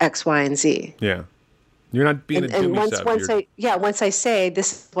X, Y, and Z. Yeah. You're not being a doomsday. Once I say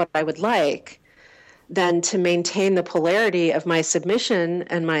this is what I would like, then to maintain the polarity of my submission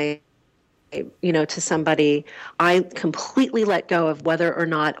and my to somebody, I completely let go of whether or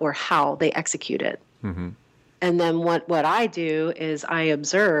not or how they execute it. Mm-hmm. And then what I do is I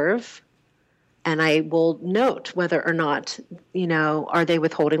observe and I will note whether or not, are they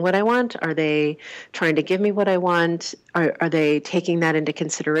withholding what I want? Are they trying to give me what I want? Are they taking that into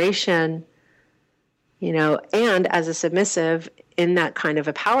consideration? And as a submissive in that kind of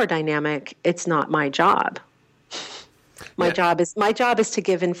a power dynamic, it's not my job. My job is to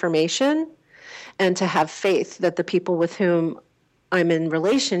give information and to have faith that the people with whom I'm in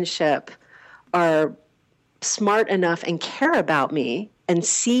relationship are smart enough and care about me and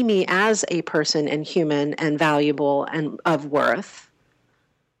see me as a person and human and valuable and of worth.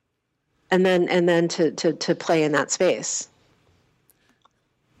 And then to play in that space.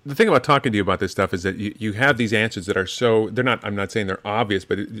 The thing about talking to you about this stuff is that you have these answers that are I'm not saying they're obvious,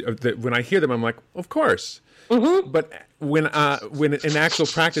 but when I hear them, I'm like, of course. Mm-hmm. But when in actual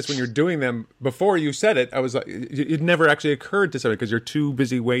practice, when you're doing them, before you said it, I was like, it never actually occurred to somebody because you're too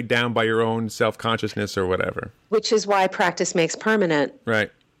busy weighed down by your own self-consciousness or whatever. Which is why practice makes permanent.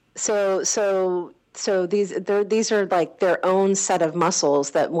 Right. So these are like their own set of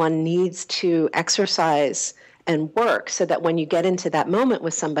muscles that one needs to exercise and work so that when you get into that moment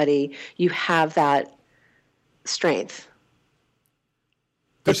with somebody, you have that strength.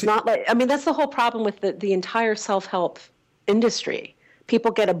 It's not like, that's the whole problem with the entire self-help industry. People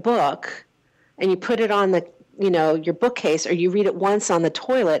get a book and you put it on your bookcase, or you read it once on the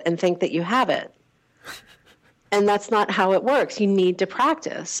toilet and think that you have it. And that's not how it works. You need to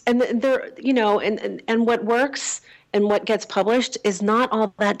practice. And there, and what works and what gets published is not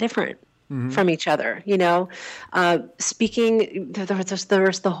all that different from each other. Speaking,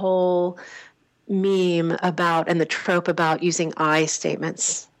 there's the whole meme about, and the trope about using I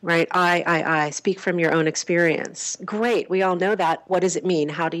statements, right? I, speak from your own experience. Great. We all know that. What does it mean?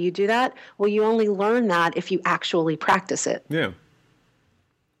 How do you do that? Well, you only learn that if you actually practice it. Yeah.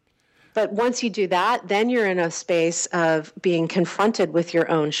 But once you do that, then you're in a space of being confronted with your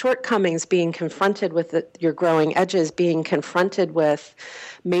own shortcomings, being confronted with your growing edges, being confronted with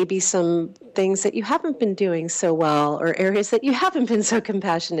maybe some things that you haven't been doing so well, or areas that you haven't been so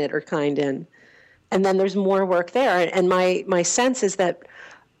compassionate or kind in. And then there's more work there. And my sense is that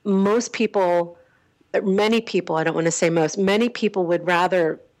many people, I don't want to say most, many people would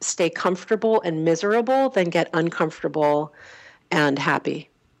rather stay comfortable and miserable than get uncomfortable and happy.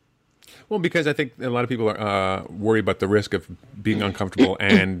 Well, because I think a lot of people are worried about the risk of being uncomfortable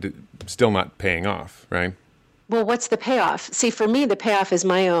and still not paying off, right? Well, what's the payoff? See, for me, the payoff is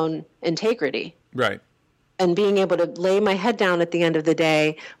my own integrity. Right. And being able to lay my head down at the end of the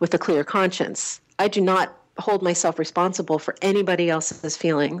day with a clear conscience. I do not hold myself responsible for anybody else's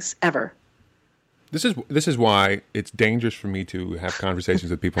feelings, ever. This is why it's dangerous for me to have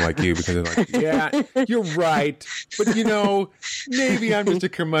conversations with people like you, because they're like, yeah, you're right, but maybe I'm just a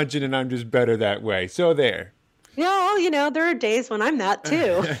curmudgeon and I'm just better that way. So there. Yeah, there are days when I'm that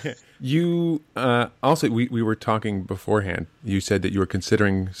too. You also, we were talking beforehand. You said that you were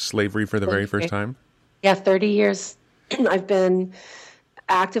considering slavery for the very first time. Yeah, 30 years. I've been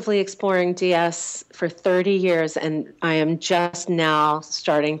actively exploring DS for 30 years, and I am just now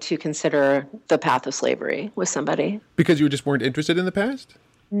starting to consider the path of slavery with somebody. Because you just weren't interested in the past?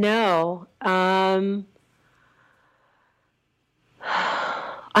 No. I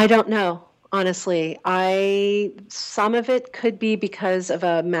don't know, honestly. Some of it could be because of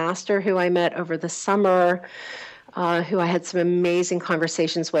a master who I met over the summer, who I had some amazing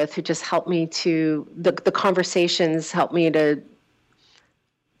conversations with, who just helped me the conversations helped me to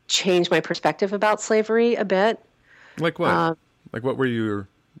change my perspective about slavery a bit. Like what? Like what were you?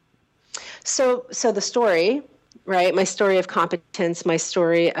 So the story, right? My story of competence, my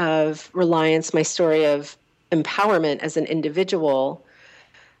story of reliance, my story of empowerment as an individual,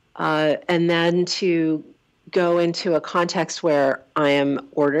 and then to go into a context where I am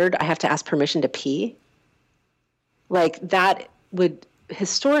ordered, I have to ask permission to pee. Like that would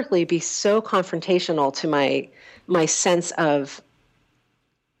historically be so confrontational to my sense of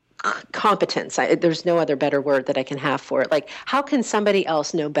competence. There's no other better word that I can have for it. Like, how can somebody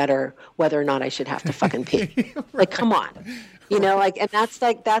else know better whether or not I should have to fucking pee? Right. Like, come on, and that's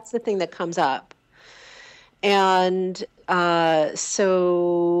the thing that comes up. And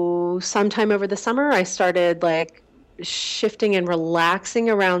so sometime over the summer, I started like shifting and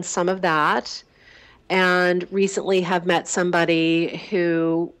relaxing around some of that, and recently have met somebody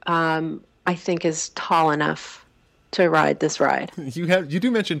who I think is tall enough to ride this ride. You do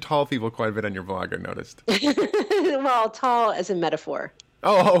mention tall people quite a bit on your blog, I noticed. Well, tall as in metaphor.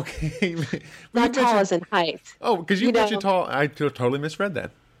 Oh, okay. Not tall as in height. Oh, because you mentioned tall. I totally misread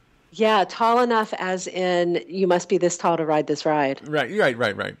that. Yeah, tall enough as in you must be this tall to ride this ride. Right.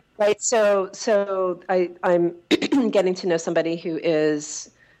 Right. So I'm getting to know somebody who is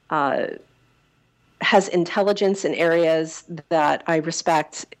has intelligence in areas that I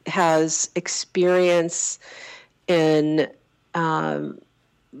respect, has experience in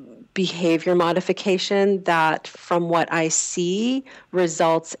behavior modification that, from what I see,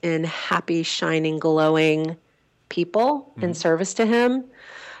 results in happy, shining, glowing people in service to him,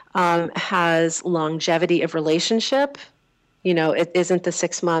 has longevity of relationship. It isn't the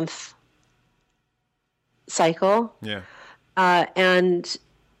 6-month cycle. Yeah. And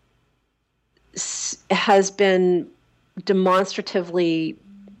has been demonstratively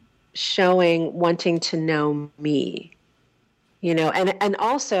showing wanting to know me, and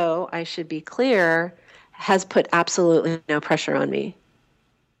also, I should be clear, has put absolutely no pressure on me.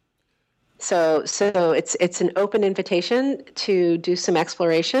 So it's an open invitation to do some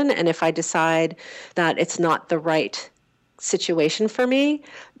exploration, and if I decide that it's not the right situation for me,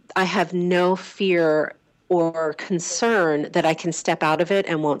 I have no fear or concern that I can step out of it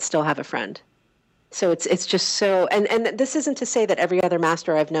and won't still have a friend. So it's just so, and this isn't to say that every other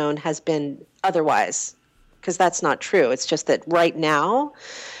master I've known has been otherwise, because that's not true. It's just that right now,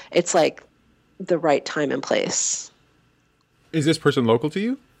 it's like the right time and place. Is this person local to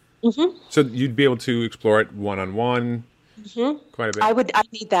you? Mm-hmm. So you'd be able to explore it one-on-one? quite a bit. I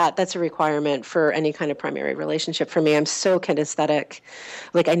need that. That's a requirement for any kind of primary relationship for me. I'm so kinesthetic.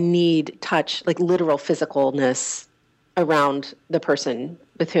 Like I need touch, like literal physicalness around the person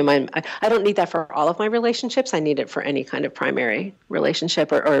with whom I don't need that for all of my relationships. I need it for any kind of primary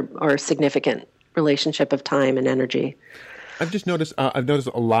relationship or significant relationship of time and energy. I've noticed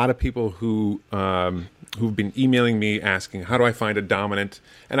a lot of people who've been emailing me asking, how do I find a dominant?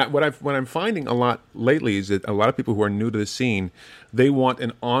 And what I'm finding a lot lately is that a lot of people who are new to the scene, they want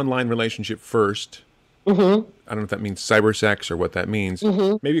an online relationship first. I don't know if that means cyber sex or what that means.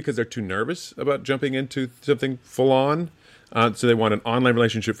 Maybe because they're too nervous about jumping into something full on. So they want an online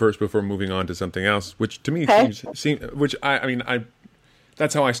relationship first before moving on to something else, which to me seems which I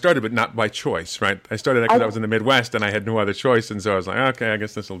that's how I started, but not by choice, right? I started because I was in the Midwest and I had no other choice, and so I was like, okay, I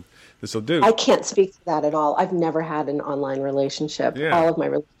guess this'll do. I can't speak to that at all. I've never had an online relationship. Yeah. All of my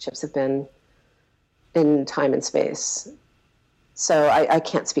relationships have been in time and space. So I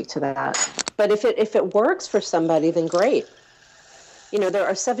can't speak to that. But if it works for somebody, then great. There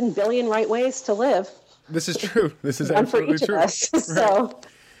are 7 billion right ways to live. This is true. This is One absolutely for each true. of us. So,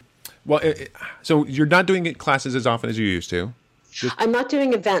 well, so you're not doing classes as often as you used to. I'm not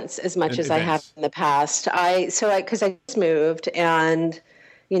doing events as much as I have in the past. Because I just moved, and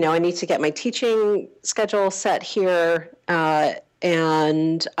I need to get my teaching schedule set here.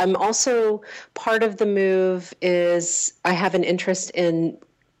 And I'm also, part of the move is I have an interest in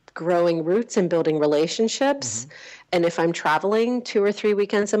growing roots and building relationships. And if I'm traveling 2 or 3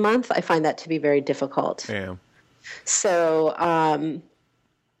 weekends a month, I find that to be very difficult. Yeah. So, I'll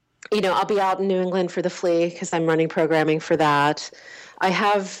be out in New England for the Flea because I'm running programming for that. I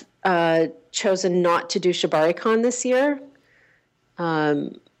have chosen not to do ShibariCon this year,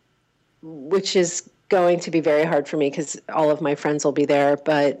 which is going to be very hard for me because all of my friends will be there,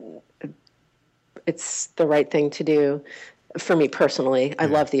 but it's the right thing to do for me personally. I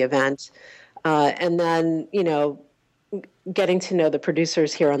love the event. And then, getting to know the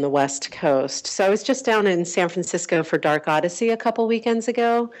producers here on the West Coast. So I was just down in San Francisco for Dark Odyssey a couple weekends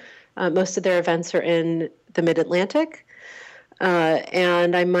ago. Most of their events are in the Mid-Atlantic.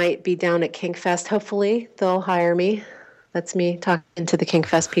 And I might be down at Kinkfest. Hopefully they'll hire me. That's me talking to the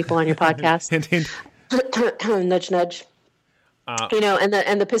Kinkfest people on your podcast. Hint, hint. Nudge, nudge.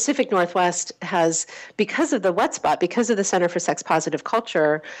 And the Pacific Northwest has, because of the wet spot, because of the Center for Sex Positive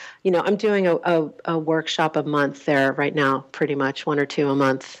Culture, I'm doing a workshop a month there right now, pretty much 1 or 2 a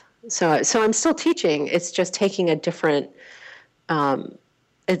month. So I'm still teaching. It's just taking a different,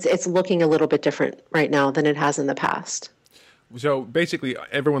 it's looking a little bit different right now than it has in the past. So basically,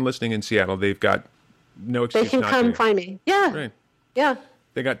 everyone listening in Seattle, they've got no excuse. They can come find me. Yeah. Right. Yeah.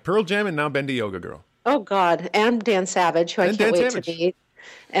 They got Pearl Jam and now Bendyogagirl. Oh, God. And Dan Savage, who I can't wait to meet.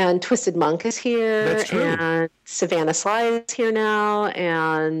 And Twisted Monk is here. That's true. And Savannah Sly is here now.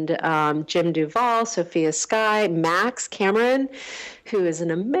 And Jim Duvall, Sophia Sky, Max Cameron, who is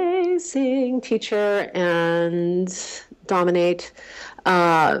an amazing teacher and dominate.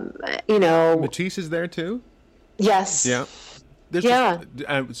 Matisse is there too? Yes. Yeah.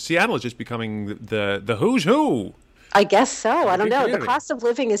 Seattle is just becoming the who's who. I guess so. I don't know. Community. The cost of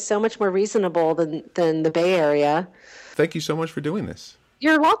living is so much more reasonable than the Bay Area. Thank you so much for doing this.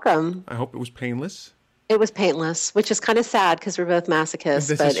 You're welcome. I hope it was painless. It was painless, which is kind of sad because we're both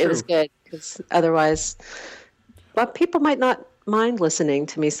masochists, but it was good because otherwise, people might not mind listening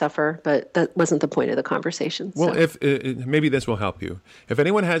to me suffer, but that wasn't the point of the conversation. Well, if maybe this will help you. If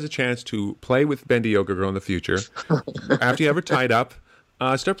anyone has a chance to play with Bendyogagirl in the future, after you have her tied up,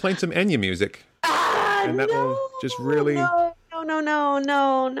 start playing some Enya music. And that will just really... No.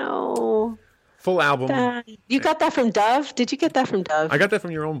 Full album. You got that from Dove? Did you get that from Dove? I got that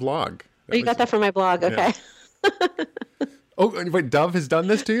from your own blog. You got that from my blog? Okay. Yeah. Oh, wait, Dove has done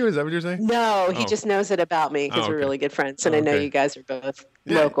this to you? Is that what you're saying? No, he just knows it about me because we're really good friends. And I know you guys are both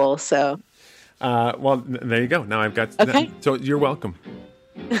local, so... well, there you go. Now I've got... Okay. So you're welcome.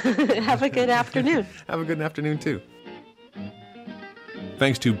 Have a good afternoon. Have a good afternoon, too.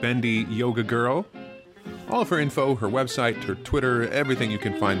 Thanks to Bendyogagirl. All of her info, her website, her Twitter, everything you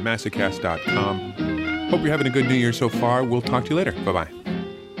can find, masochast.com. Hope you're having a good New Year so far. We'll talk to you later. Bye-bye.